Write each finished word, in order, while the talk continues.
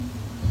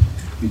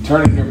You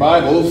turn in your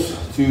Bibles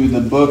to the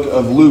book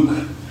of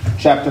Luke,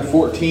 chapter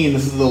 14.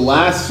 This is the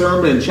last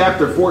sermon in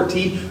chapter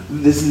 14.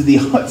 This is the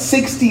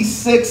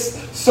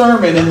 66th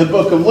sermon in the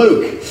book of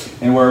Luke.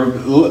 And we're a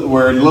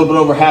little bit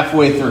over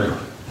halfway through.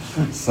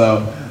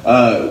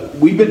 So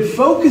we've been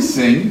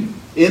focusing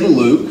in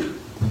Luke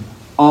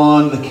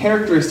on the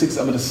characteristics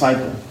of a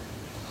disciple.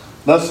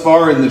 Thus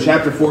far in the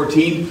chapter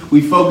 14, we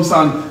focus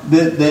on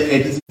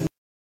a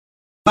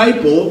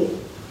disciple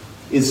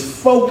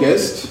is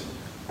focused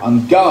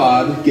on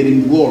God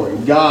getting glory,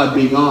 God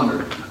being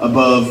honored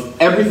above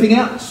everything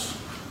else.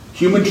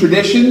 Human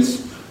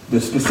traditions,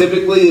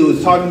 specifically it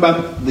was talking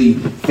about the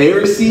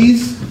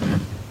Pharisees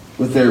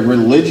with their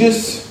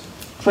religious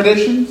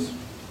traditions.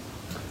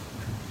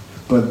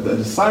 But the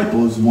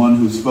disciple is one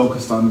who's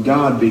focused on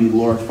God being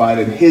glorified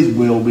and His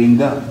will being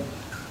done.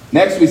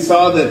 Next we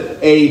saw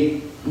that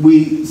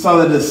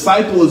the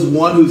disciple is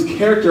one who's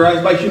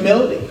characterized by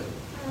humility.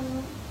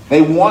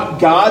 They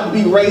want God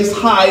to be raised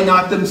high,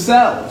 not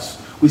themselves.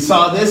 We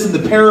saw this in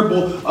the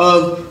parable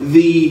of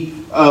the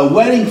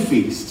wedding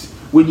feast.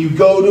 When you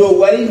go to a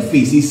wedding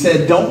feast, He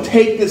said, don't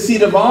take the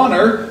seat of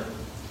honor,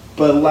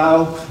 but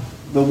allow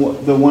the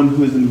one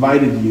who has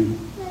invited you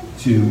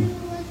to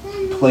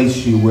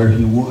place you where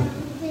he would.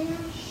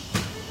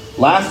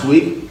 Last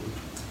week,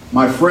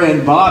 my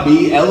friend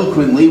Bobby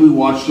eloquently, we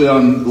watched it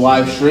on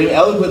live stream,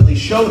 eloquently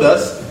showed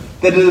us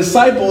that a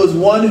disciple is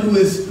one who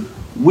is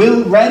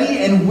ready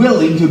and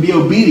willing to be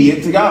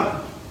obedient to God.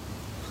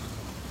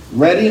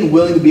 Ready and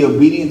willing to be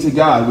obedient to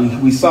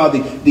God. We saw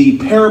the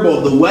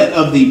parable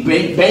of the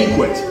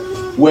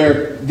banquet,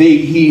 where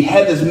he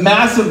had this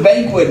massive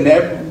banquet,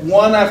 and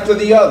one after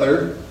the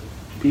other,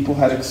 people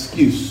had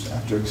excuse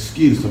after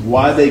excuse of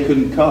why they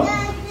couldn't come.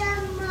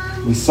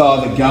 We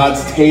saw that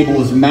God's table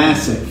is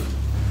massive.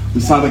 We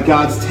saw that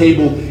God's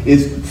table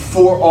is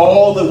for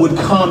all that would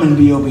come and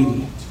be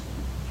obedient.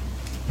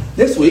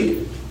 This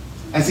week,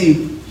 as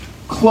he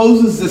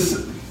closes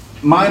this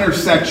minor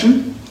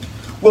section,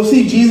 we'll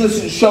see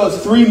Jesus show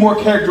us three more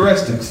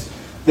characteristics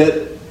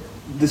that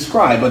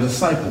describe a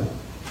disciple.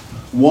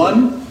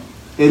 One,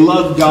 they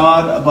love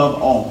God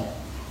above all.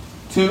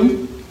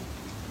 Two,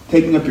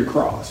 taking up your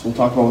cross. We'll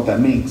talk about what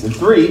that means. And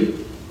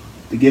three,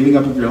 the giving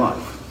up of your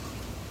life.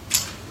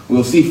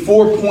 We'll see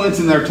 4 points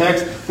in their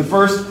text. The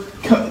first,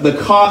 the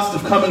cost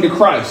of coming to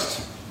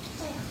Christ.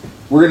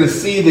 We're going to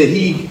see that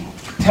He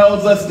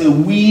tells us that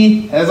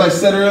we, as I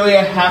said earlier,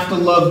 have to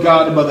love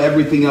God above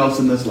everything else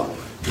in this life.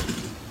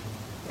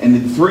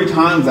 And 3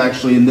 times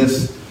actually in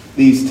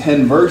these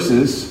 10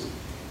 verses,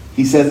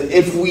 He says,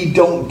 if we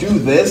don't do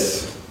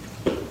this,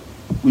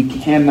 we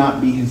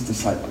cannot be His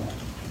disciple.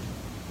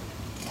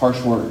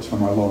 Harsh words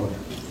from our Lord.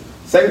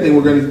 Second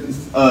thing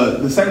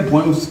the second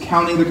point was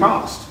counting the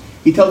cost.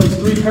 He tells us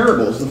 3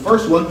 parables. The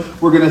first one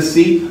we're going to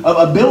see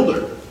of a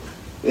builder.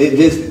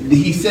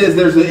 He says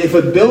if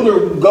a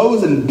builder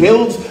goes and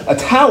builds a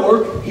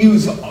tower,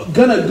 he's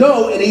going to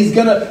go and he's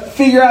going to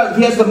figure out if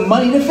he has the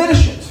money to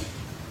finish it.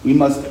 We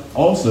must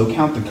also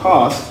count the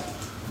cost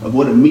of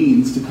what it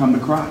means to come to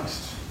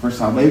Christ for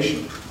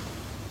salvation.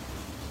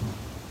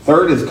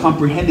 Third is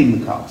comprehending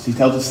the cost. He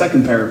tells a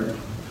second parable,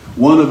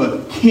 one of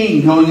a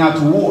king going out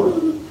to war.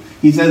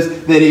 He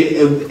says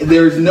that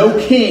there's no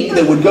king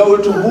that would go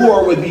to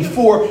war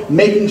before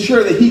making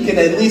sure that he can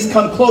at least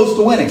come close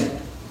to winning.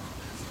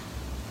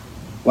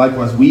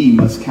 Likewise, we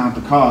must count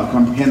the cost,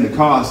 comprehend the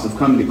cost of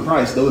coming to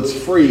Christ. Though it's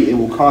free, it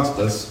will cost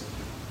us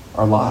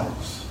our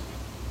lives.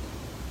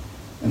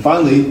 And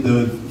finally,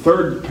 the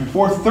third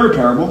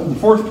parable, the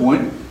fourth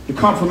point, the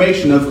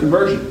confirmation of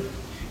conversion.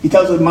 He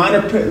tells a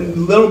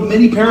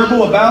mini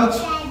parable about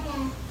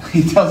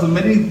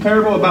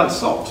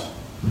salt.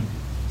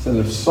 He says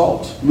if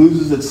salt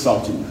loses its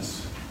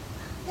saltiness,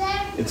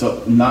 it's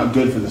not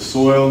good for the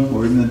soil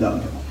or even the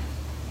dunghill.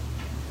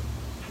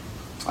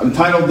 I've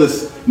entitled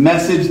this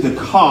message, The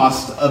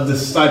Cost of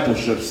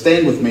Discipleship.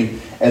 Stand with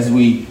me as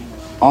we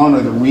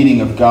honor the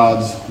reading of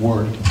God's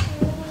Word.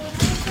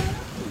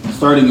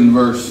 Starting in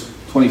verse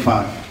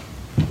 25.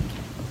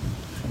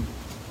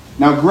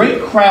 Now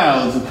great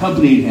crowds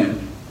accompanied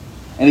him,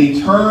 and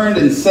he turned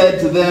and said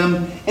to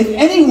them, if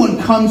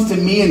anyone comes to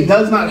me and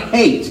does not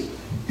hate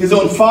his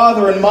own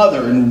father and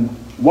mother and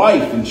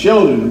wife and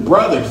children and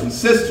brothers and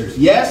sisters,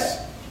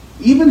 yes,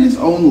 even his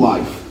own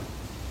life,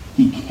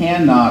 he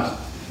cannot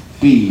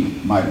be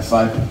my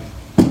disciple.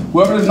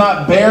 Whoever does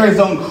not bear his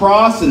own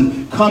cross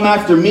and come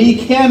after me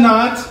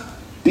cannot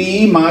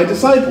be my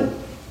disciple.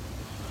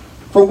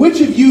 For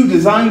which of you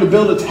desiring to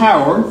build a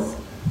tower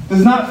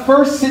does not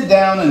first sit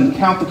down and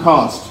count the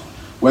cost,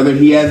 whether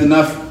he has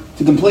enough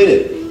to complete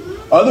it?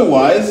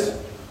 Otherwise,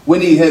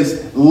 when he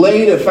has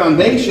laid a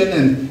foundation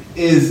and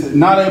is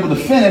not able to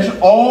finish,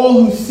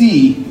 all who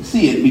see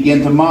it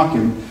begin to mock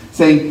him,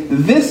 saying,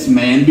 this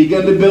man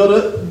began to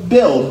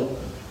build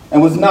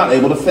and was not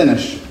able to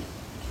finish.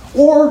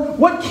 Or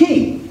what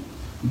king,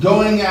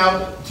 going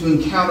out to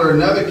encounter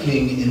another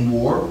king in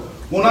war,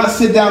 will not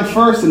sit down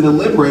first and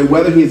deliberate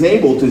whether he is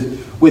able to,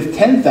 with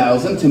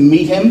 10,000, to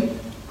meet him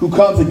who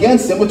comes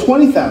against him with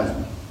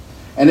 20,000?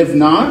 And if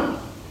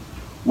not,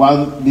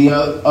 While the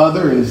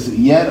other is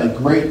yet a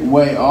great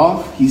way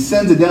off, he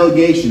sends a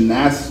delegation and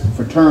asks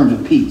for terms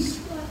of peace.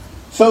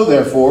 So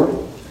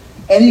therefore,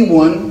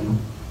 anyone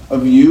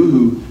of you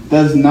who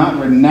does not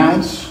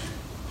renounce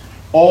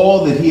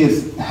all that he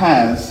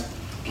has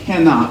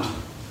cannot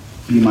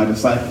be my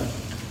disciple.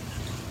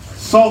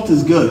 Salt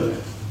is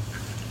good,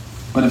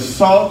 but if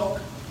salt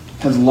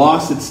has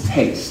lost its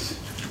taste,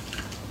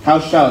 how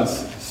shall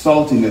its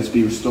saltiness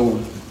be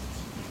restored?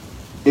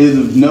 It is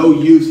of no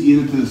use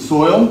either to the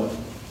soil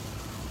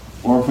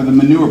or for the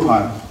manure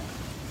pile.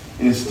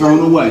 It is thrown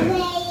away.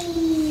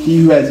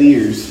 He who has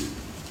ears,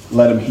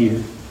 let him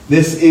hear.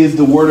 This is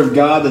the word of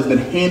God that's been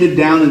handed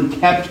down and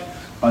kept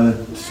by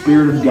the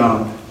Spirit of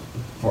God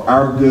for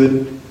our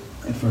good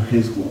and for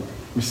his glory.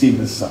 Receive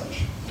it as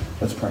such.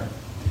 Let's pray.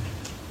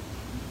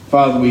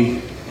 Father,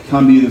 we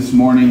come to you this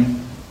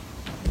morning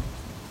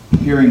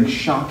hearing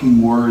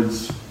shocking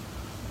words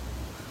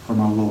from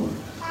our Lord.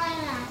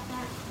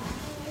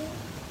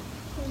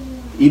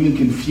 Even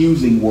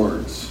confusing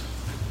words.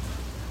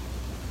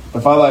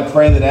 But Father, I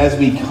pray that as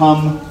we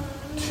come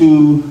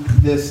to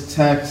this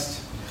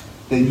text,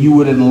 that you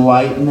would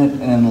enlighten it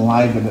and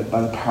enliven it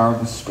by the power of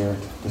the Spirit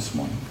this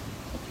morning.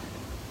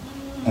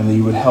 And that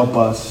you would help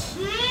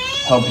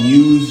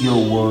use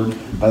your word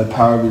by the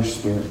power of your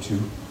Spirit to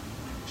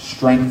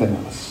strengthen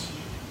us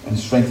and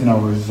strengthen our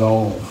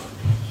resolve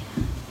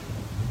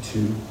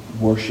to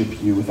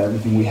worship you with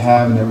everything we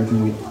have and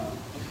everything we are.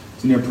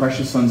 It's in your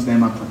precious Son's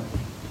name I pray.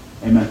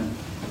 Amen.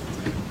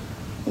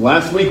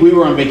 Last week we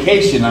were on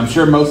vacation. I'm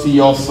sure most of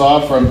y'all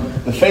saw from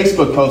the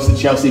Facebook post that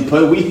Chelsea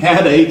put. We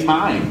had a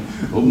time.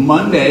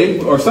 Monday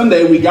or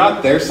Sunday we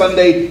got there.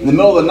 Sunday in the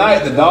middle of the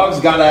night the dogs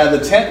got out of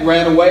the tent,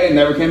 ran away, and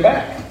never came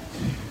back.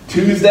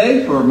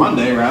 Tuesday, or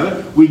Monday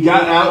rather, we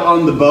got out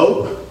on the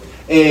boat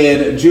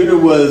and Judah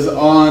was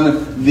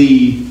on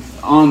the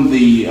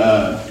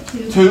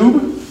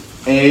tube,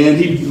 and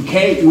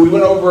we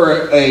went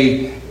over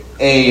a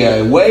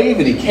wave,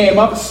 and he came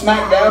up,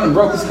 smacked down, and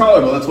broke his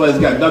collarbone. That's why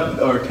he's got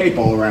duct or tape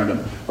all around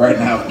him right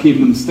now,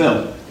 keeping him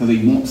still, because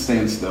he won't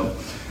stand still.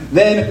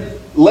 Then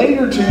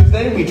later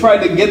Tuesday, we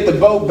tried to get the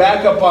boat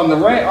back up on the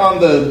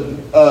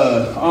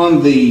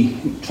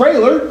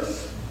trailer,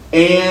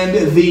 and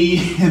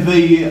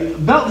the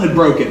belt had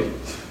broken.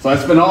 So I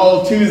spent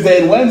all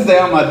Tuesday and Wednesday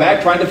on my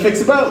back trying to fix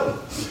the boat.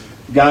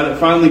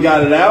 Finally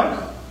got it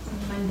out.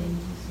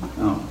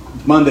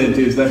 Monday and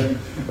Tuesday.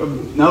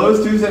 No, it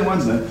was Tuesday and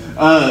Wednesday.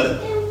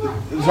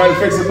 Trying to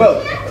fix the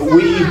boat.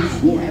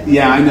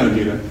 I know,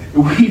 Judah.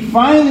 We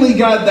finally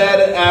got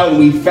that out, and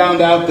we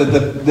found out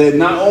that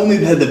not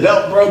only had the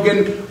belt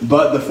broken,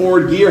 but the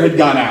forward gear had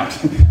gone out.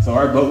 So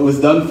our boat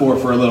was done for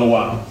a little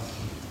while.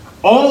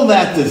 All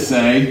that to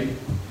say,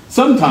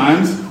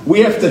 sometimes we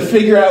have to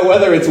figure out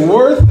whether it's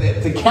worth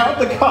it to count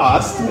the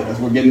cost, as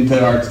we're getting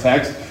to our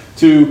text,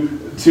 to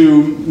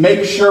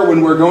make sure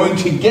when we're going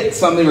to get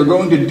something or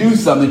going to do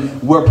something,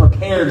 we're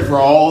prepared for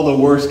all the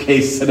worst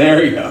case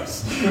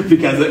scenarios.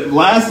 Because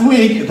last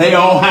week, they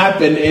all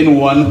happened in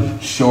one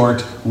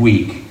short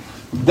week.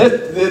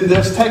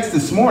 This text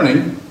this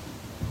morning,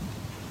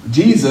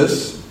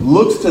 Jesus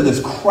looks to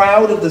this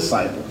crowd of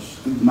disciples,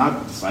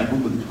 not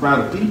disciples, but this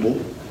crowd of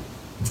people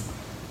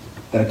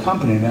that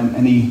accompanied him,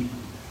 and he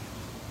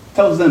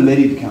tells them they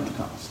need to count the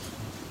cost.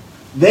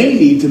 They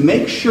need to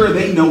make sure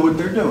they know what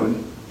they're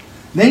doing.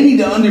 They need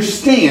to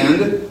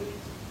understand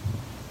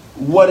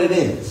what it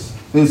is.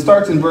 And it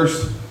starts in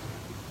verse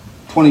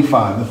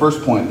 25, the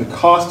first point, the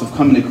cost of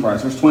coming to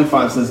Christ. Verse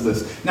 25 says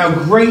this: Now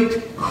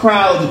great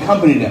crowds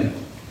accompanied him,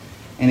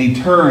 and he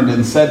turned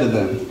and said to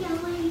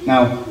them.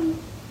 Now,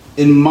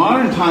 in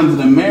modern times in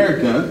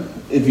America,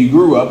 if you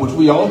grew up, which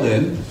we all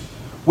did,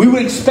 we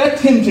would expect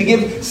him to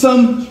give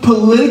some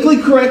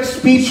politically correct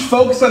speech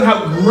focused on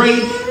how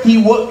great he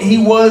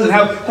was and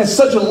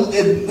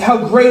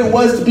how great it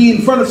was to be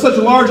in front of such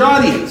a large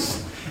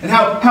audience. And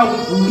how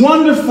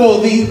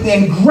wonderful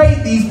and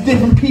great these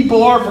different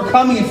people are for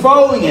coming and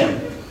following him.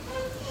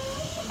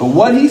 But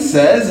what he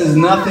says is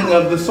nothing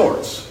of the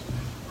sorts.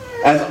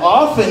 As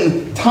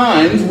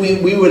oftentimes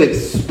we would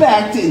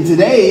expect in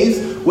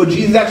today's, what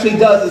Jesus actually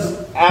does is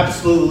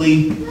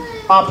absolutely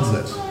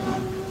opposite.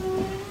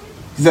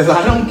 He says,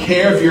 I don't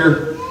care if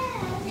you're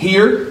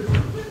here,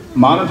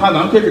 modern times,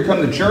 I don't care if you're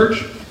coming to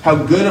church, how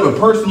good of a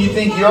person you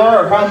think you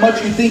are, or how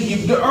much you think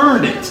you've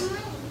earned it.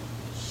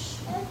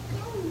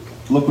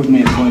 Look with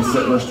me at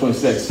verse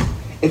 26.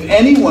 If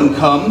anyone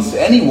comes,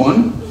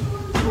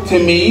 to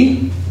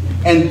me,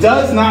 and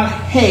does not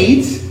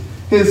hate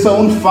his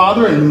own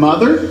father and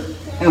mother,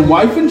 and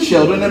wife and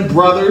children, and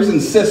brothers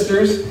and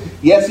sisters,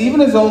 yes,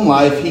 even his own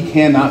life, he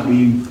cannot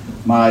be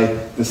my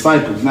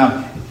disciples.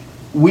 Now,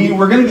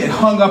 we're going to get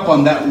hung up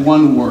on that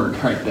one word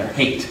right there,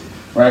 hate.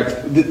 Right?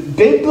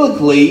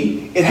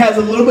 Biblically, it has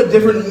a little bit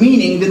different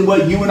meaning than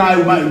what you and I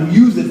might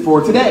use it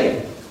for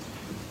today.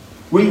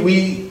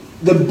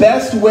 The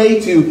best way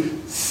to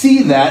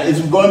see that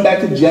is going back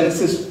to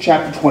Genesis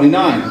chapter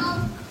 29.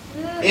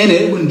 In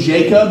it, when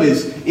Jacob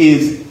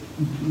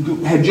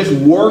had just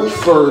worked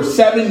for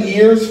 7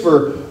 years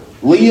for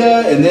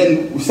Leah, and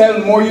then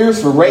 7 more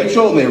years for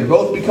Rachel, and they were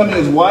both becoming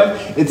his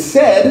wife. It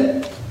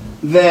said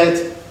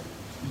that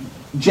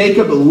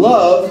Jacob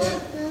loved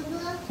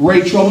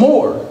Rachel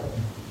more.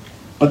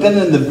 But then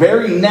in the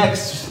very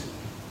next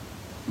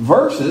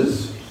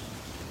verses,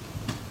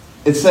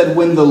 it said,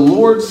 when the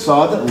Lord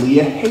saw that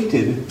Leah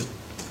hated,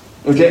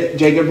 or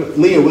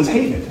Leah was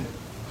hated.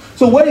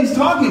 So what he's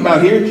talking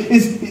about here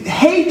is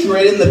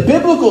hatred in the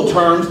biblical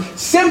terms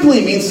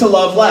simply means to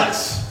love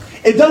less.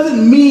 It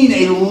doesn't mean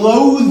a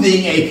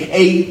loathing,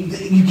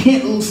 you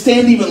can't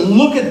stand to even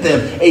look at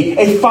them,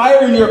 a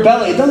fire in your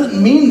belly. It doesn't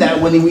mean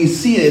that when we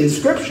see it in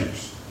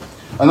Scriptures.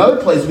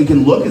 Another place we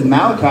can look is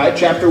Malachi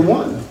chapter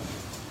 1,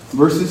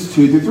 verses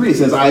 2 through 3. It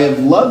says, I have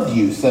loved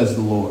you, says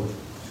the Lord.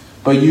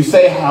 But you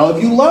say, how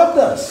have you loved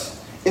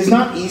us? Is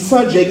not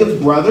Esau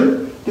Jacob's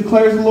brother,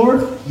 declares the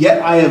Lord?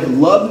 Yet I have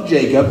loved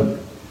Jacob,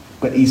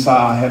 but Esau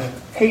I have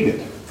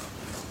hated.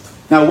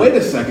 Now, wait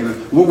a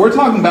second. We're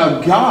talking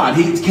about God.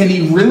 Can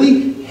he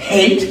really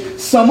hate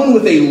someone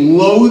with a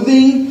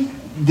loathing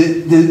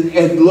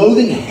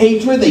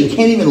hatred that he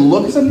can't even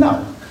look at them?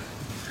 No.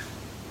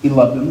 He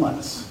loved him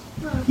less.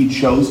 He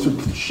chose to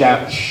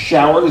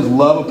shower his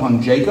love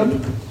upon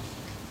Jacob.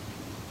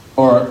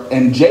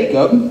 And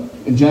Jacob,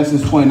 in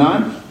Genesis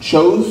 29,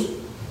 chose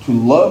to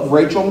love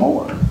Rachel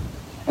more.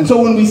 And so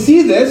when we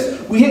see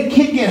this, we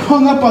can't get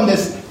hung up on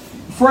this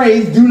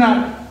phrase, you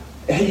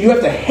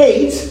have to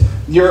hate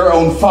your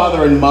own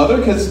father and mother,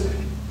 because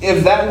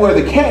if that were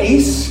the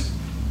case,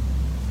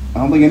 I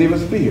don't think any of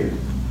us would be here.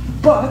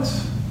 But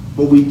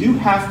what we do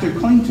have to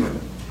cling to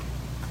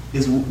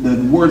is the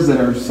words that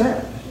are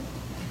said.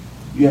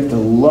 You have to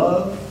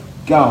love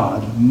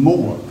God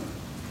more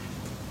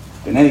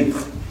than anything.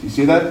 Do you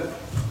see that?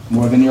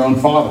 More than your own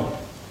father,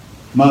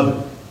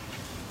 mother,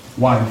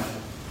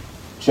 wife,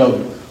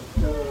 children,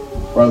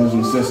 brothers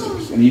and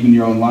sisters, and even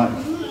your own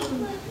life.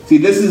 See,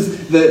 this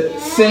is the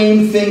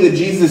same thing that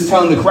Jesus is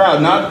telling the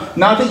crowd. Not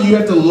that you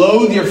have to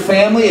loathe your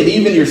family and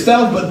even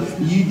yourself, but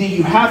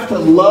you have to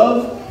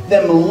love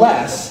them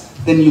less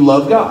than you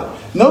love God.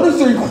 Notice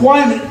the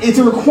requirement. It's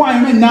a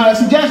requirement, not a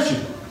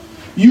suggestion.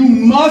 You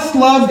must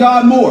love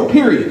God more,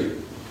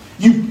 period.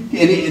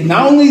 And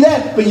not only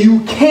that, but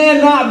you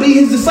cannot be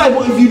his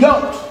disciple if you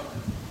don't.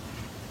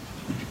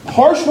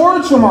 Harsh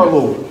words from our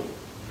Lord.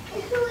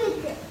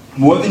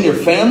 More than your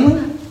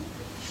family,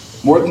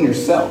 more than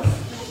yourself.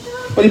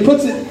 But he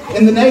puts it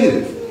in the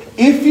negative.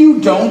 If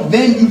you don't,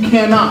 then you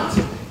cannot.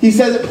 He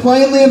says it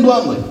plainly and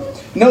bluntly.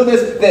 Know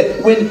this,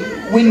 that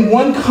when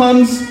one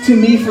comes to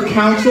me for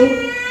counsel,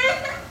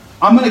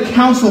 I'm going to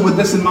counsel with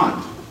this in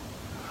mind.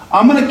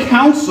 I'm going to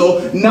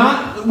counsel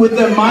not with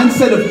the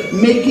mindset of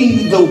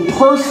making the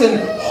person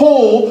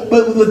whole,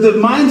 but with the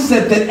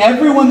mindset that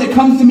everyone that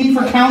comes to me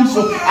for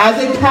counsel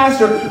as a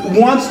pastor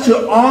wants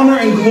to honor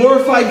and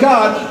glorify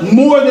God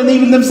more than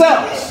even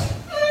themselves.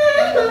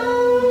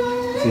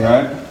 See, all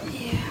right?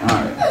 All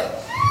right.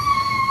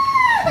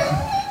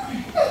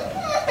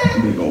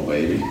 Big old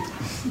baby.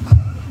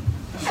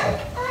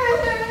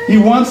 He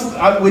wants,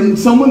 when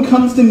someone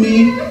comes to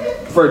me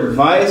for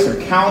advice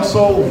or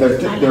counsel,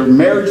 their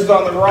marriage is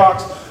on the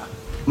rocks,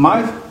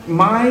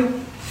 my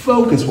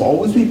focus will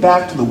always be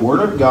back to the Word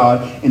of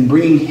God and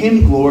bringing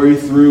Him glory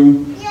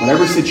through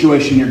whatever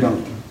situation you're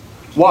going through.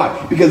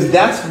 Why? Because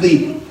that's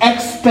the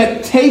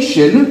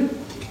expectation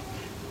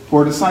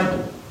for a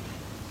disciple.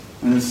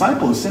 And a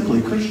disciple is simply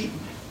a Christian.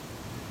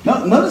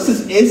 Now, notice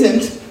this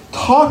isn't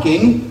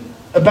talking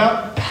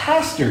about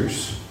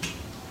pastors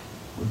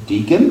or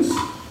deacons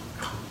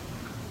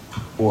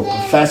or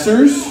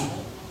professors.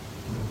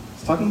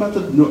 It's talking about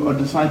a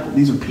disciple.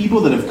 These are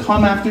people that have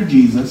come after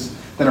Jesus,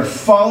 that are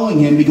following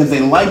him because they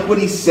like what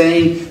he's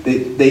saying,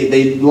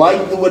 they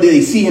like what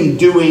they see him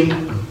doing.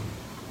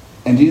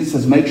 And Jesus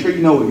says, make sure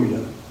you know what you're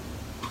doing.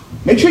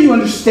 Make sure you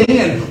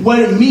understand what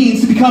it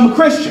means to become a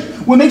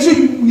Christian. Well, make sure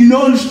you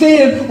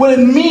understand what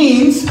it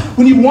means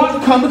when you want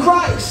to come to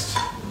Christ.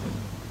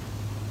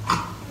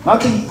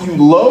 Not that you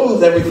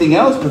loathe everything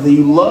else, but that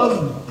you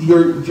love,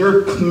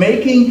 you're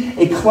making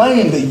a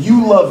claim that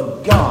you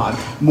love God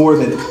more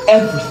than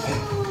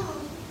everything.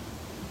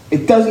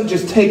 It doesn't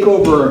just take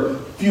over a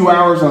few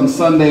hours on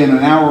Sunday and an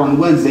hour on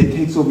Wednesday. It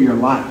takes over your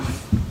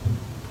life.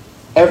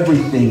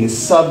 Everything is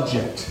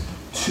subject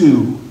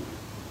to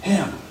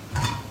Him.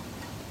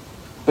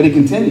 But he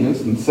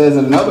continues and says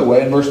it another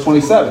way in verse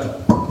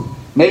 27.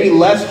 Maybe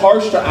less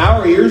harsh to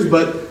our ears,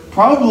 but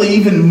probably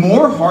even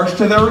more harsh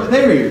to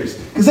their ears.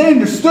 Because they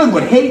understood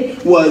what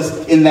hate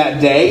was in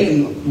that day,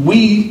 and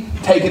we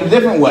take it a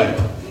different way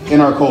in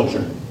our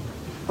culture.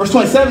 Verse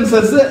 27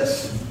 says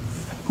this: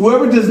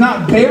 whoever does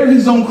not bear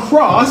his own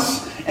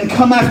cross and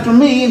come after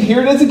me, and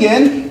here it is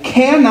again,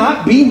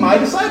 cannot be my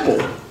disciple.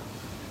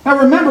 Now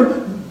remember,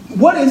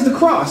 what is the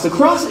cross? The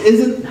cross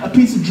isn't a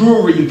piece of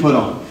jewelry you put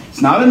on.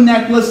 It's not a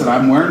necklace that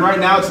I'm wearing right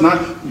now. It's not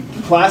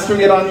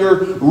plastering it on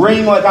your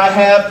ring like I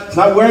have. It's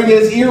not wearing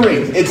it as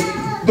earrings.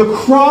 The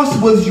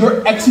cross was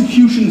your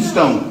execution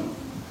stone.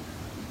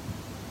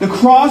 The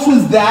cross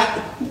was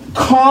that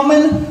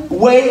common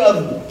way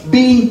of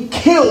being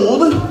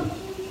killed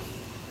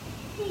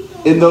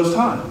in those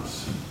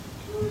times.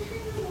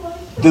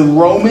 The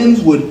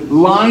Romans would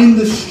line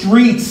the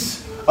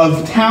streets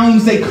of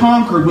towns they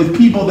conquered with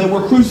people that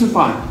were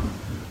crucified.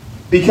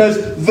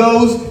 Because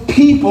those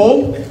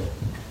people,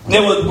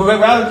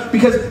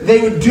 because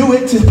they would do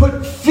it to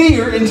put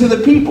fear into the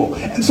people.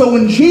 And so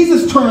when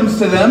Jesus turns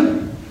to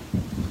them,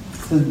 he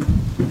says,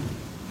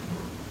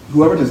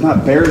 whoever does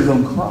not bear his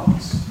own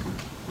cross,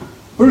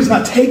 whoever does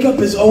not take up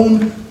his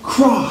own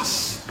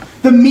cross,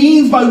 the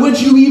means by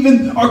which you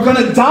even are going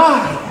to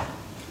die,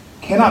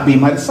 cannot be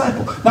my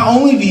disciple. Not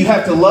only do you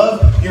have to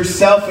love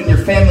yourself and your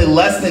family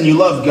less than you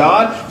love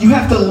God, you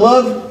have to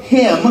love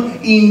him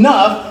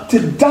enough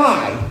to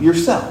die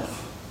yourself.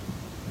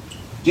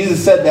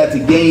 Jesus said that to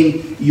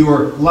gain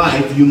your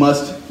life, you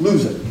must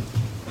lose it.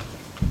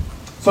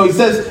 So he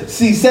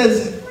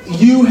says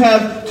you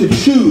have to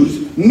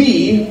choose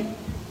me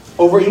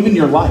over even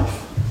your life.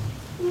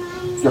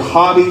 Your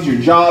hobbies,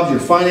 your jobs, your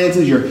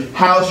finances, your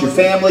house, your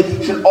family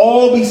should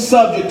all be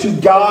subject to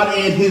God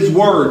and his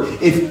word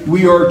if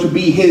we are to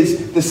be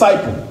his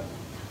disciple.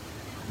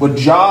 What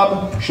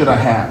job should I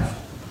have?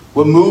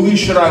 What movies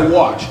should I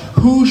watch?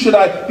 Who should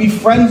I be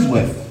friends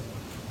with?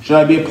 Should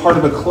I be a part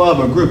of a club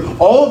or group?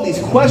 All of these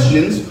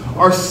questions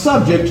are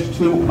subject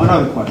to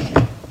another question.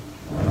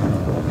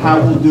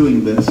 How will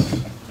doing this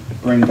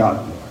bring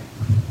God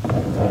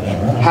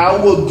glory?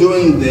 How will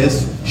doing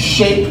this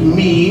shape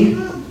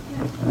me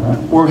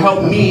or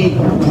help me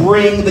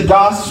bring the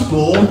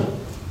gospel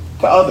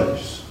to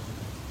others?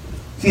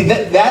 See,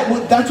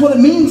 that's what it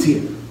means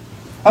here.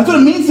 That's what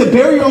it means to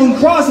bear your own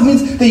cross. It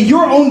means that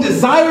your own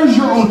desires,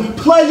 your own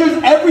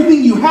pleasures,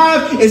 everything you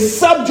have is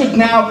subject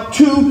now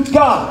to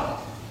God.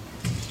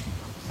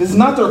 This is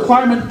not the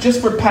requirement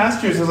just for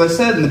pastors, as I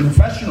said, and the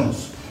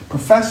professionals,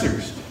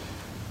 professors.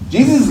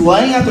 Jesus is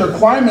laying out the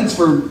requirements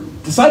for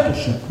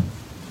discipleship.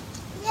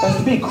 As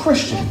to be a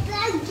Christian.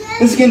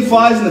 This again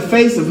flies in the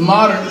face of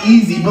modern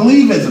easy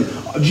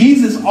believism.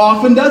 Jesus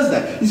often does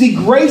that. You see,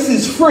 grace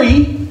is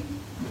free,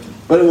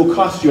 but it will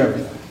cost you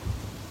everything.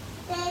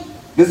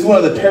 This is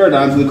one of the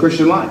paradigms of the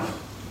Christian life.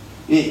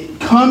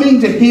 Coming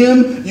to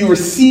him, you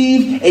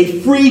receive a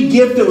free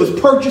gift that was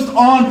purchased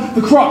on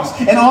the cross.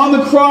 And on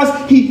the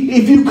cross,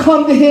 if you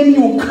come to him, he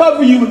will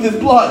cover you with his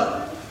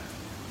blood.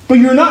 But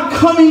you're not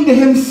coming to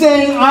him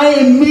saying, I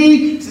am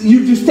me,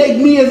 you just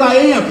take me as I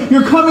am.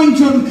 You're coming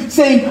to him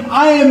saying,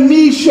 I am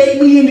me,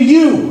 shape me into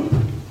you.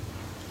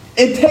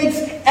 It takes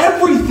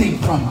everything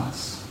from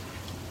us.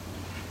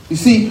 You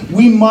see,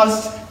 we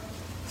must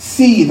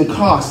see the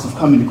cost of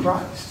coming to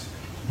Christ.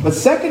 But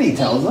second, he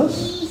tells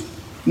us,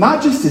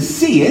 not just to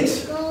see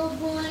it,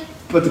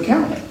 but to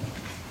count it.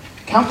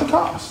 Count the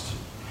cost.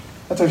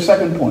 That's our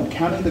second point,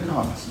 counting the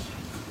cost.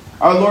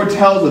 Our Lord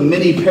tells a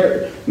mini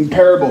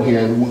parable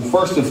here, the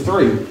first of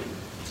three,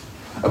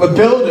 of a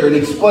builder, and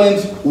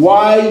explains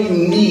why you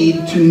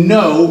need to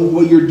know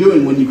what you're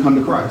doing when you come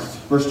to Christ.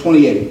 Verse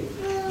 28.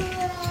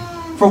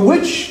 For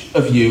which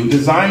of you,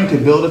 desiring to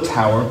build a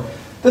tower,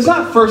 does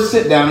not first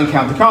sit down and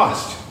count the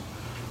cost,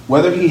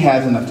 whether he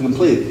has enough to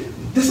complete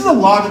it? This is a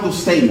logical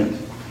statement.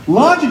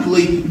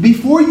 Logically,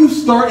 before you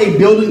start a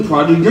building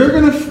project, you're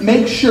going to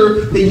make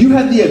sure that you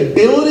have the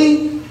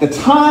ability, the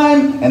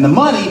time, and the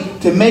money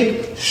to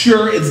make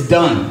sure it's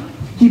done.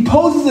 He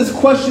poses this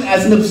question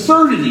as an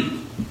absurdity.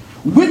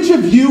 Which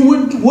of you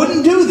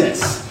wouldn't do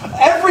this?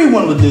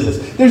 Everyone would do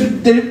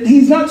this.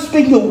 He's not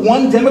speaking of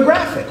one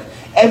demographic.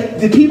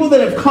 The people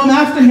that have come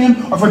after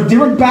him are from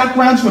different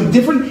backgrounds, from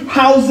different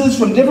houses,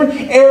 from different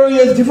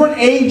areas, different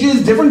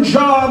ages, different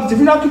jobs,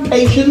 different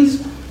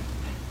occupations.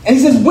 And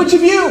he says, which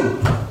of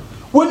you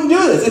wouldn't do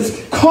this?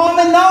 It's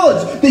common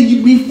knowledge that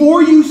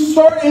before you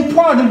start a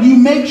project, you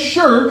make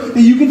sure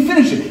that you can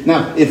finish it.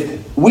 Now,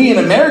 if we in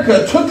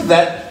America took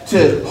that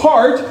to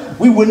heart,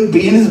 we wouldn't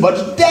be in as much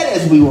debt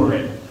as we were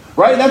in.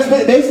 Right? That's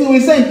basically what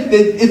he's saying.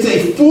 That it's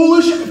a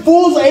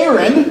fool's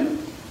errand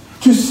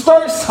to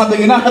start something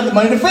and not have the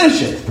money to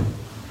finish it.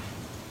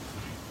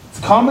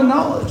 It's common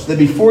knowledge that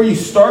before you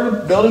start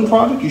a building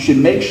project, you should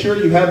make sure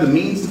you have the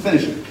means to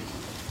finish it.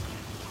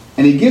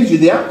 And he gives you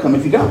the outcome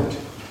if you don't.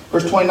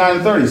 Verse 29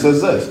 and 30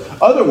 says this.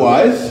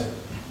 Otherwise,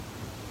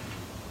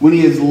 when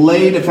he has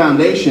laid a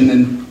foundation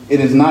and it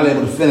is not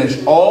able to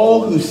finish,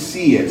 all who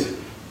see it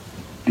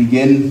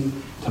begin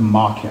to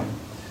mock him,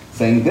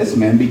 saying, this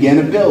man began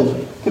to build,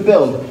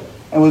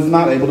 and was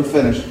not able to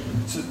finish.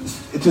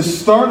 To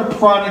start a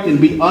project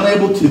and be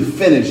unable to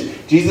finish,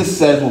 Jesus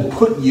says, will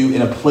put you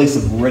in a place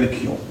of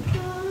ridicule.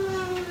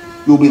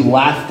 You'll be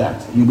laughed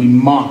at. You'll be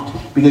mocked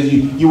because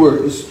you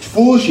were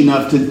foolish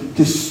enough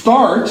to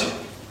start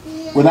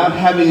without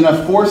having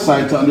enough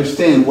foresight to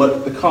understand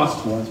what the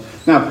cost was.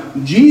 Now,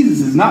 Jesus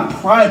is not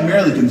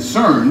primarily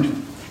concerned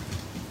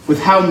with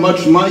how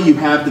much money you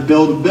have to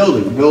build a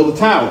building, build a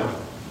tower.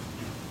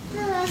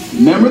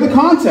 Remember the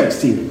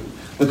context here.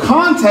 The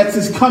context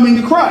is coming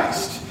to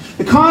Christ.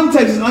 The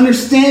context is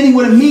understanding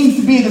what it means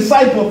to be a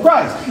disciple of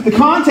Christ. The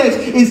context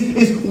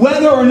is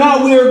whether or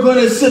not we are going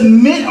to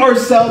submit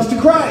ourselves to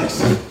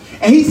Christ.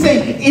 And he's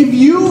saying, if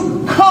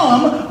you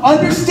come,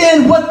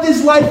 understand what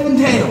this life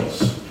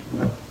entails.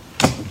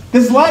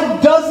 This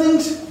life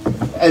doesn't,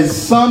 as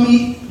some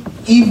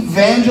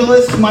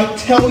evangelists might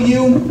tell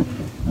you,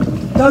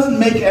 doesn't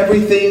make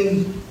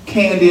everything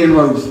candy and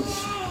roses.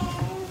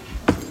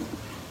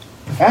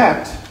 In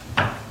fact,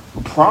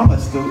 we're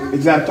promised the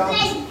exact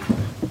opposite.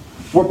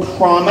 We're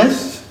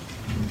promised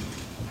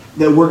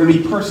that we're going to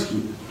be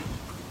persecuted.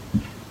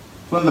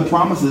 It's one of the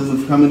promises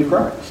of coming to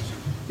Christ.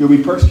 You'll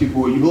be persecuted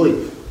for what you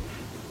believe.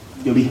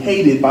 You'll be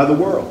hated by the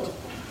world.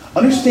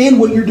 Understand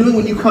what you're doing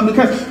when you come to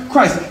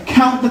Christ.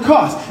 Count the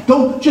cost.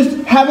 Don't just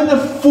have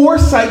enough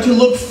foresight to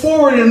look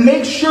forward and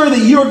make sure that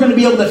you're going to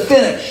be able to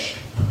finish.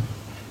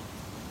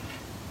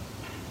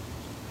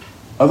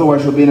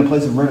 Otherwise, you'll be in a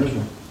place of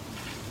ridicule.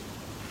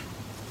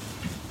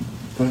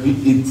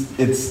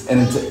 It's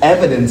an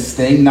evidence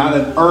thing, not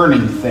an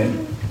earning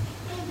thing.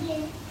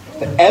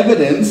 The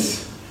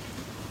evidence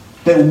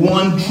that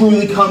one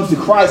truly comes to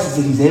Christ is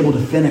that he's able to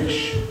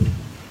finish.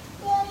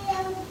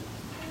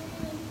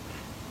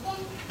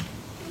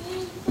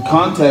 The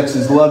context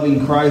is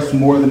loving Christ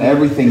more than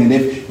everything. And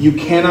if you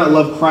cannot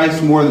love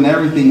Christ more than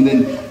everything,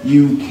 then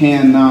you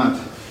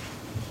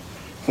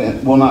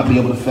will not be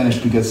able to finish,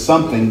 because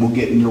something will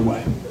get in your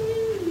way.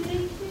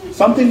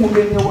 Something will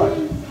get in your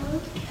way.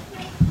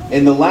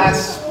 In the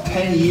last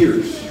 10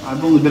 years,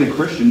 I've only been a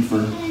Christian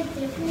for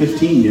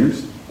 15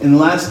 years. In the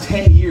last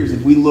 10 years,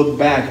 if we look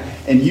back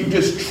and you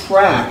just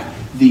track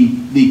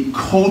the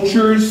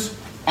culture's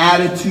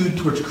attitude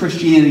towards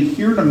Christianity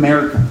here in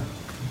America,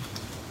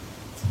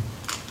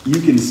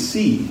 you can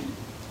see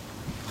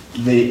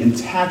the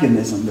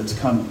antagonism that's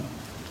coming.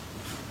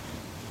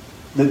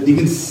 You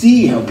can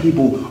see how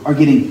people are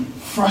getting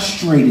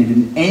frustrated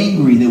and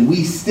angry that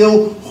we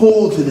still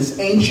hold to this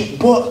ancient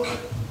book.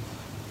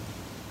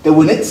 That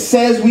when it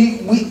says we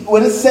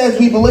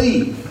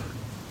believe.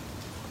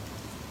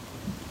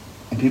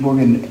 And people are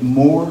getting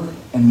more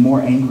and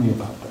more angry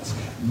about this.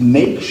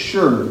 Make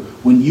sure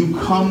when you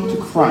come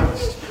to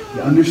Christ,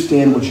 you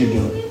understand what you're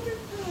doing.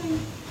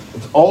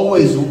 It's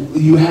always,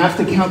 you have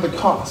to count the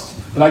cost.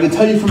 But I can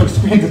tell you from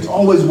experience, it's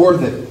always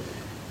worth it.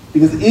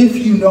 Because if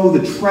you know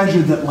the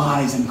treasure that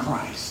lies in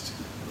Christ,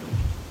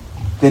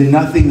 then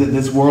nothing that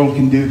this world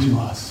can do to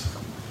us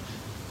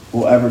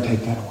will ever take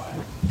that away.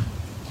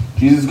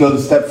 Jesus goes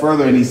a step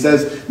further and he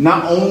says,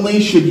 not only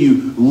should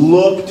you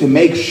look to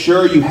make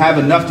sure you have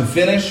enough to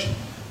finish,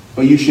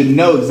 but you should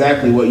know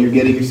exactly what you're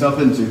getting yourself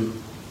into.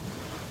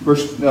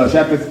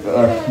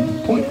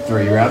 Point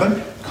 3,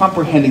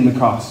 comprehending the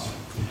cost.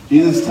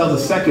 Jesus tells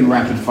a second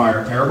rapid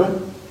fire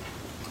parable.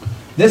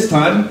 This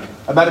time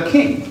about a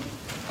king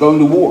going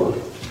to war.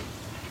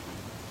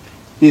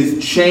 He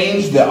has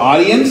changed the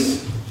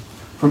audience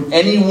from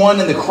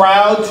anyone in the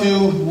crowd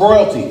to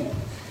royalty,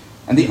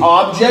 and the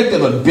object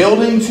of a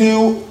building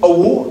to a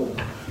war.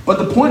 But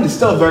the point is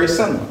still very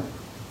similar.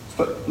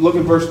 Look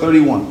at verse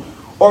 31.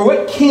 Or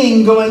what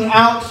king going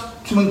out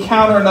to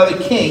encounter another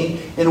king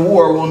in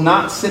war will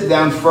not sit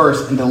down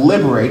first and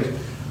deliberate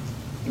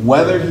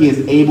whether he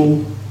is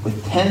able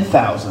with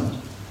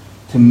 10,000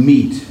 to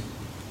meet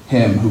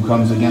him who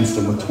comes against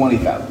him with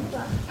 20,000?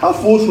 How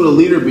foolish would a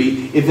leader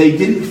be if they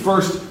didn't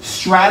first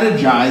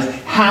strategize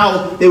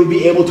how they would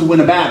be able to win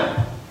a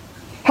battle?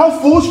 How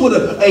foolish would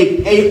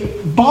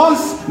a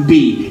boss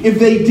be if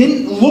they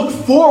didn't look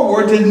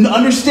forward to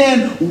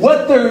understand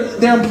what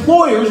their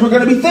employers were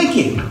going to be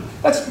thinking?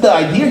 That's the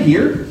idea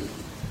here.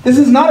 This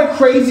is not a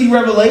crazy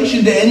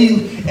revelation to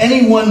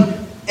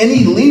anyone,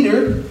 any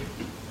leader.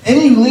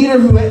 Any leader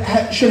who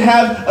should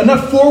have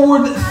enough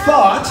forward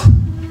thought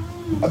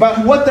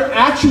about what their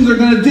actions are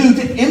going to do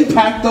to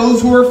impact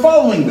those who are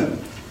following them.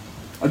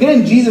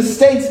 Again, Jesus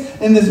states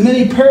in this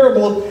mini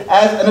parable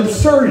as an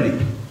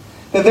absurdity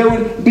that there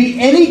would be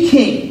any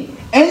king,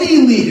 any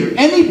leader,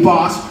 any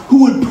boss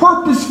who would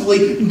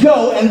purposefully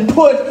go and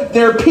put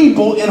their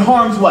people in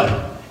harm's way.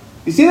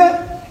 You see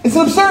that? It's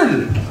an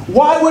absurdity.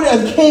 Why would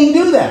a king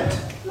do that?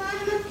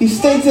 He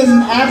states as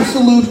an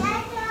absolute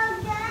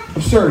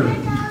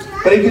absurdity.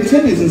 But he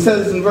continues and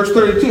says in verse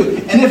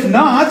 32, and if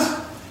not,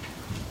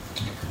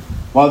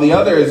 while the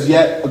other is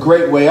yet a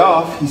great way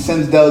off, he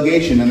sends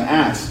delegation and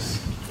asks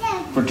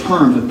for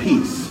terms of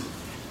peace.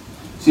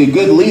 See, a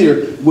good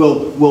leader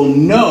will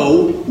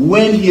know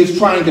when he is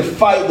trying to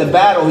fight the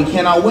battle he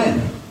cannot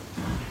win.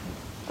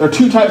 There are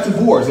two types of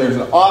wars. There's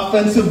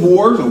offensive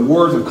wars, or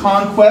wars of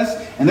conquest,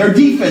 and there are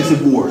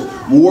defensive wars,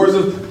 wars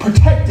of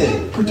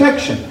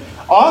protection.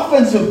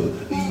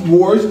 Offensive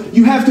wars,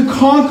 you have to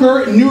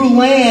conquer new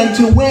land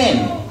to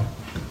win.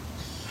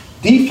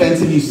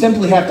 Defensive, you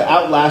simply have to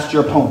outlast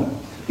your opponent.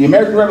 The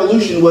American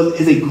Revolution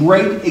is a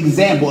great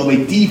example of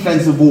a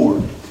defensive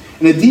war.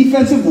 In a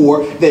defensive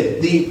war,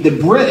 the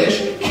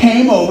British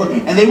came over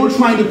and they were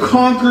trying to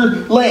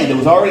conquer land. It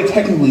was already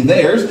technically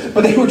theirs,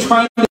 but they were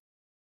trying to...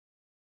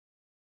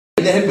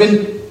 That had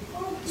been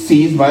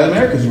seized by the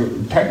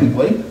Americans,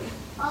 technically.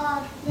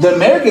 The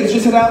Americans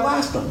just had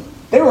outlast them.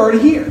 They were already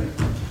here.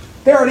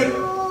 They already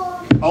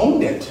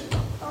owned it.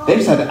 They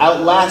just had to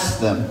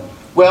outlast them.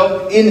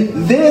 Well,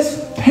 in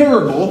this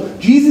parable,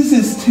 Jesus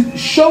is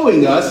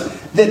showing us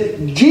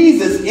that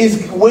Jesus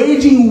is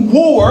waging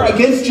war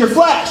against your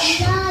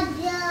flesh.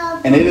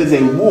 And it is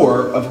a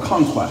war of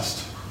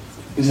conquest.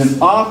 It's an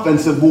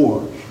offensive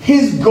war.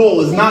 His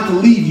goal is not to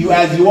leave you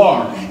as you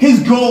are.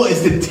 His goal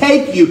is to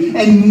take you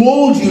and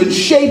mold you and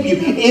shape you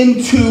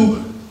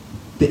into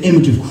the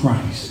image of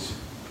Christ.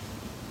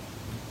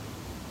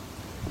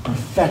 The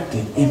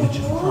perfected image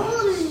of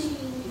Christ.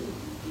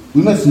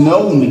 We must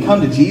know when we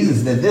come to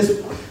Jesus that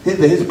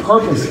his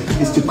purpose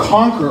is to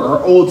conquer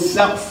our old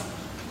self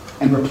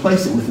and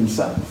replace it with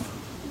himself.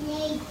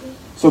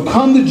 So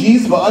come to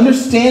Jesus, but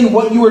understand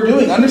what you are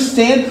doing.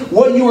 Understand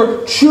what you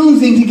are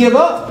choosing to give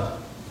up.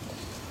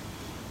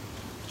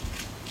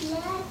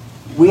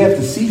 We have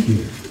to see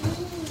here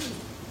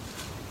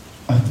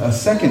a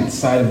second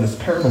side of this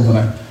parable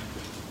that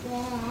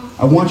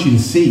I want you to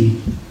see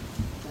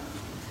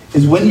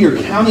is when you're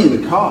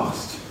counting the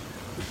cost,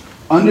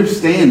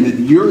 understand that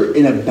you're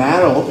in a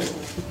battle.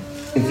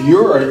 If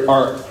you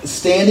are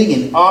standing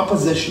in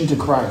opposition to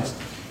Christ,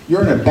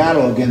 you're in a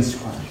battle against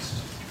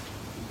Christ.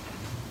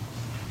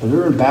 But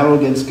you're in a battle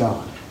against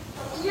God.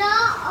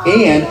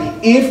 And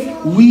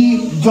if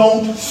we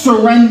don't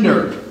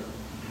surrender,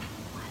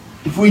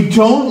 if we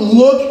don't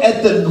look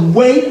at the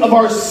weight of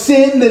our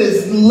sin that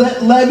is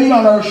levied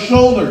on our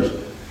shoulders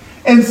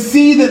and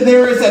see that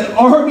there is an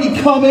army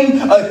coming,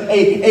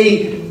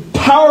 a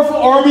powerful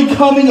army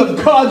coming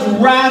of God's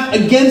wrath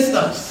against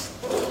us,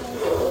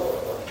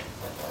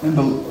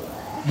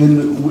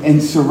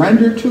 and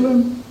surrender to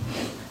him,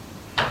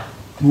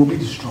 then we'll be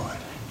destroyed.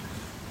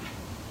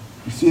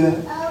 You see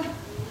that?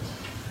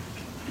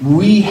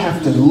 We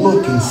have to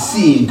look and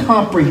see and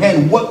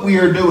comprehend what we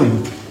are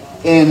doing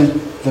in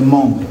the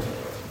moment.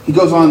 He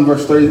goes on in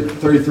verse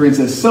 33 and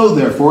says, so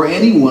therefore,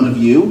 any one of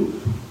you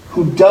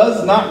who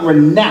does not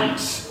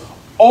renounce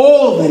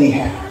all that he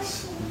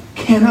has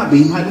cannot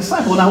be my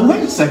disciple. Now,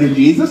 wait a second,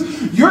 Jesus.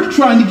 You're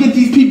trying to get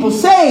these people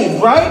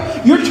saved,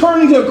 right? You're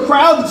turning to a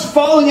crowd that's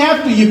following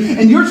after you,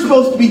 and you're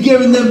supposed to be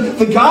giving them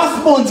the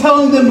gospel and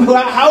telling them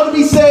how to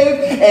be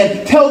saved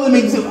and tell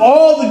them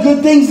all the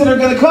good things that are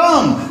going to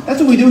come. That's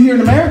what we do here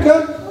in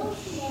America.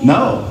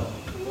 No.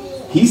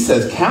 He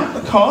says, count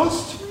the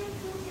cost.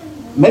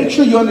 Make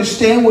sure you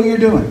understand what you're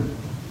doing.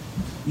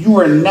 You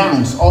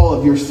renounce all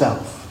of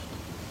yourself,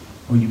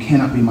 or you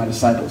cannot be my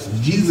disciples.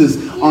 Jesus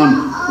is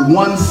on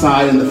one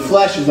side and the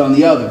flesh is on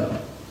the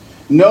other.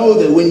 Know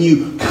that when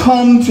you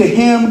come to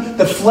him,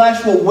 the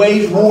flesh will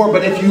wage war.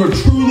 But if you are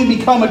truly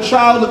become a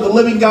child of the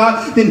living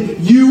God, then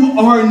you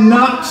are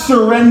not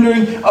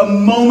surrendering a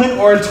moment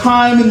or a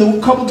time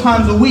a couple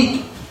times a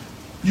week.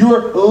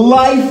 Your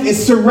life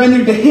is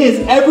surrendered to his.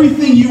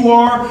 Everything you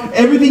are,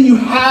 everything you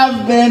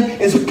have been,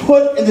 is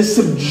put into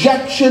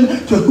subjection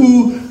to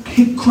who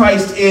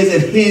Christ is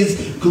and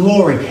his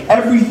glory.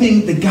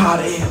 Everything that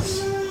God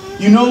is.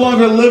 You no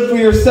longer live for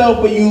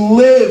yourself, but you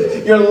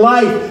live your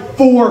life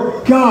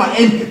for God.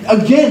 And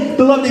again,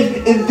 beloved,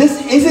 if this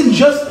isn't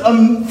just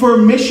for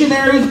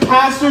missionaries,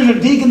 pastors, or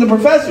deacons and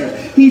professors.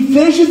 He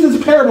finishes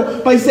this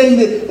parable by saying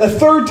that the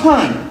third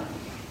time,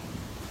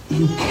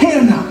 you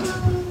cannot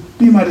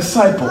be my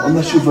disciple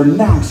unless you've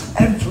renounced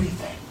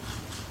everything.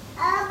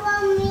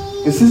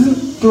 This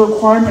isn't the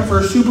requirement for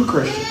a super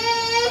Christian.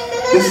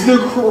 This is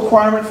the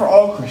requirement for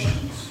all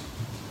Christians.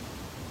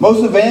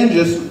 Most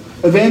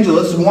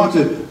evangelists want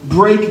to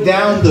break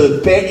down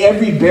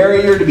every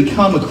barrier to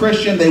become a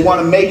Christian. They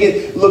want to make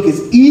it look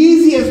as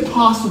easy as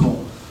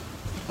possible.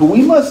 But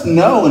we must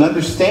know and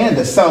understand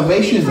that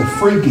salvation is a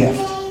free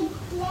gift,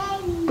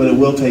 but it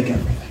will take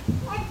everything.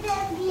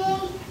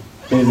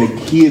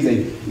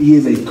 He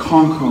is a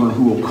conqueror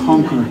who will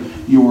conquer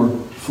your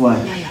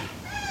flesh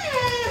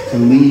to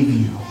leave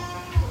you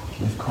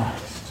with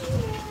Christ.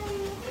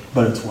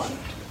 But it's worth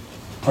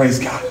it. Praise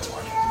God, it's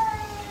worth it.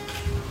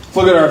 Let's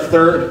look at our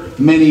third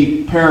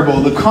mini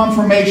parable, the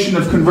confirmation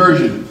of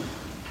conversion.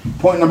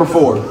 Point number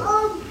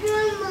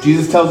 4.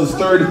 Jesus tells his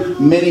third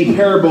mini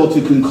parable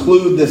to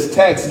conclude this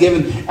text,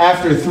 given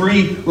after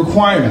 3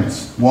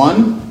 requirements.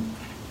 1,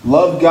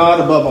 love God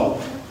above all.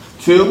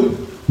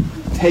 2,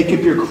 take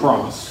up your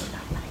cross.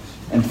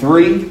 And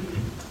 3, you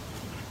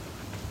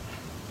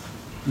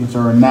have to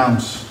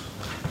renounce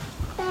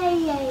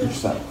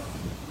yourself,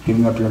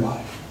 giving up your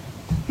life.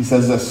 He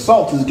says that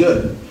salt is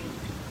good.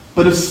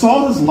 But if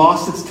salt has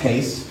lost its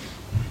taste,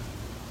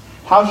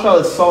 how shall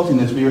its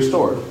saltiness be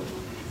restored?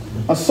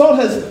 Now, salt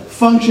has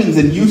functions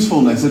and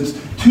usefulness. Its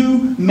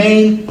 2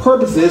 main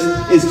purposes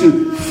is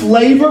to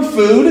flavor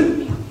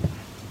food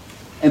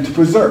and to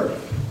preserve.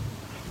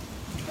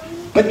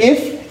 But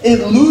if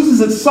it loses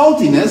its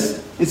saltiness,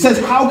 it says,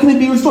 how can it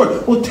be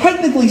restored? Well,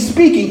 technically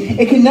speaking,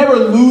 it can never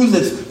lose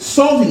its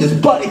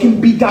saltiness, but it can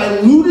be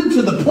diluted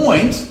to the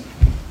point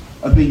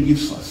of being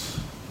useless.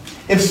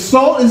 If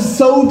salt is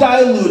so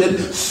diluted,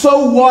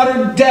 so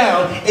watered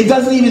down, it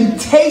doesn't even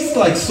taste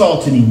like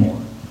salt anymore.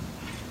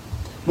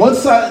 Once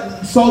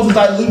salt is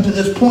diluted to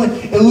this point,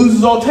 it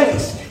loses all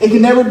taste. It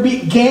can never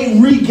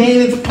regain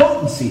its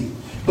potency.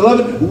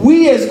 Beloved,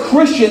 we as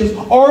Christians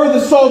are the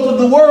salt of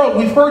the world.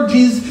 We've heard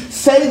Jesus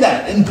say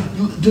that in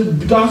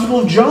the Gospel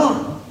of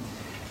John.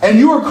 And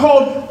you are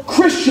called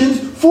Christians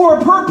for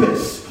a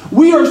purpose.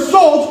 We are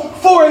salt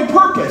for a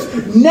purpose.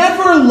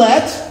 Never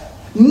let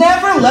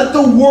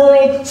the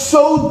world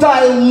so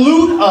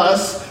dilute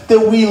us that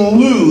we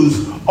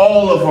lose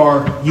all of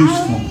our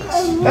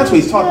usefulness. That's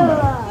what he's talking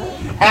about.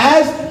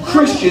 As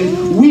Christians,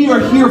 we are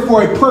here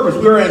for a purpose.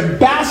 We are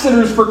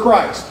ambassadors for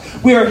Christ.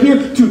 We are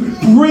here to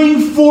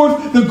bring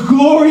forth the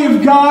glory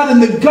of God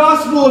and the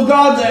gospel of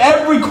God to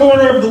every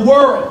corner of the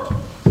world.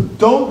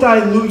 Don't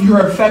dilute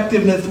your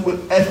effectiveness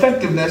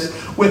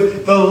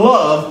with the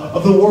love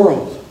of the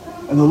world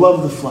and the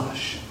love of the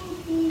flesh.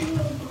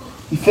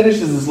 He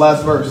finishes this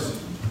last verse.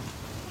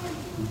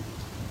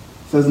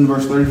 It says in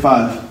verse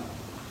 35,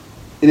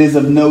 it is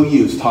of no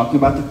use, talking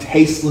about the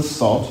tasteless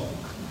salt,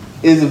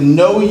 it is of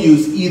no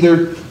use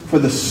either for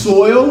the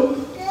soil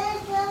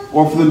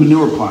or for the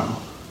manure pile.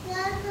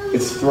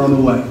 It's thrown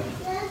away.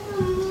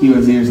 He who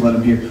has ears, let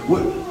him hear.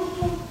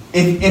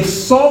 If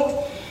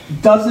salt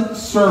doesn't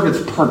serve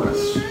its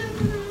purpose,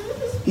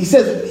 he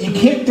says you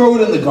can't throw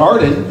it in the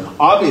garden.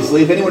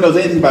 Obviously, if anyone knows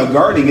anything about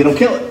gardening, it'll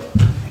kill it.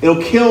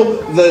 It'll kill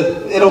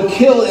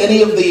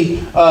any of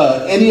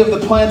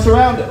the plants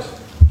around it.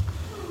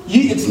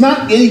 It's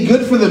not any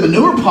good for the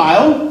manure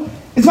pile.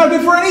 It's not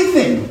good for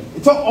anything.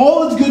 It's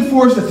all it's good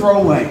for is to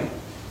throw away.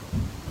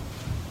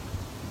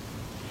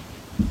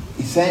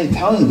 He's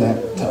telling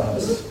that to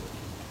us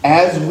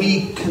as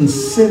we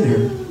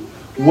consider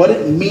what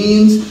it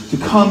means to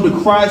come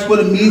to Christ, what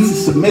it means to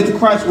submit to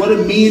Christ, what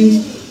it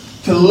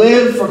means to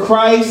live for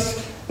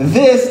Christ.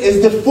 This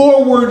is the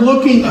forward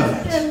looking of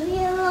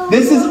it.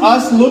 This is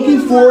us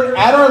looking forward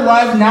at our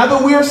life now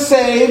that we are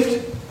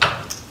saved.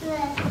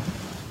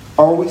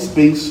 Are we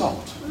being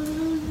salt?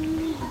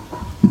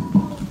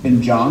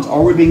 In John's,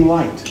 are we being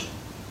light?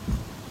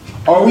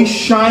 Are we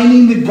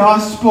shining the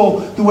gospel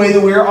the way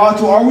that we ought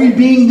to? Are we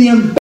being the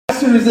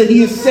ambassadors that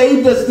He has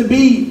saved us to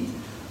be?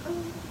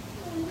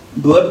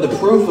 Beloved, the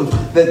proof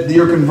of that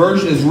your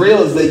conversion is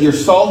real is that your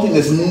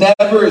saltiness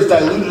never is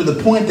diluted to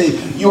the point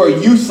that you are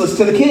useless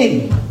to the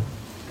King.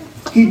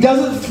 He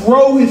doesn't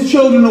throw His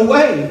children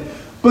away.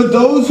 But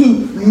those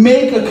who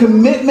make a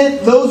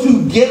commitment, those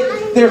who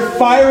get their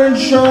fire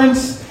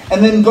insurance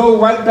and then go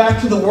right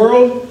back to the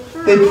world,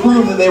 they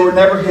prove that they were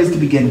never His to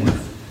begin with.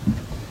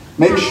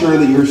 Make sure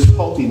that your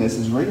saltiness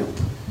is real.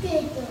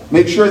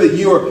 Make sure that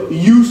you are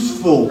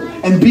useful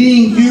and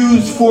being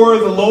used for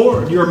the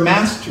Lord, your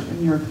Master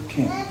and your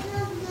King.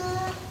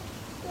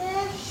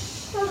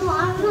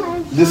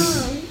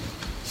 This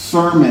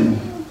sermon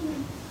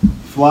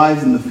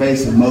flies in the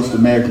face of most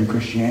American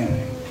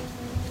Christianity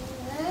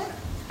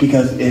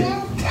because it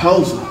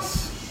tells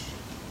us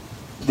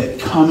that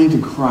coming to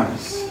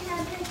Christ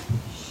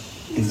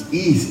is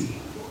easy,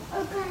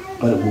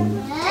 but it will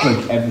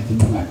take everything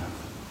you have.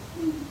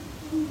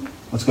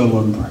 Let's go to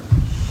Lord in prayer.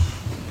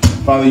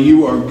 Father,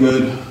 you are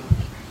good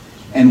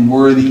and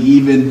worthy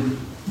even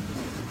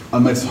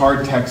amidst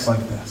hard texts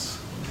like this.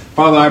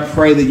 Father, I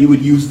pray that you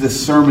would use this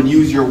sermon,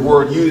 use your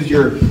word, use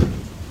your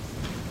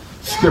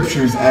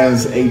scriptures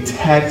as a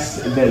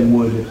text that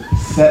would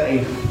set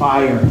a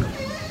fire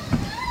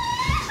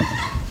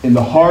in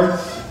the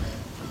hearts,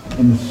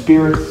 in the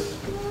spirits,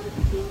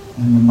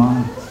 and in the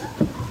minds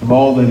of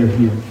all that are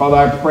here. Father,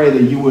 I pray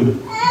that you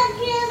would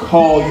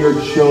call your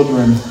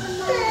children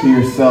to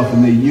yourself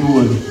and that you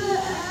would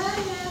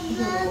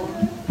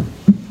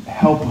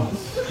help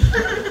us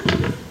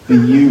be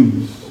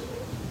used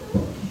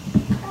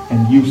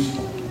and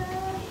useful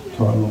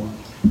to our Lord.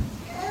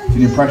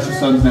 In your precious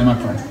Son's name I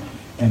pray.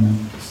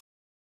 Amen.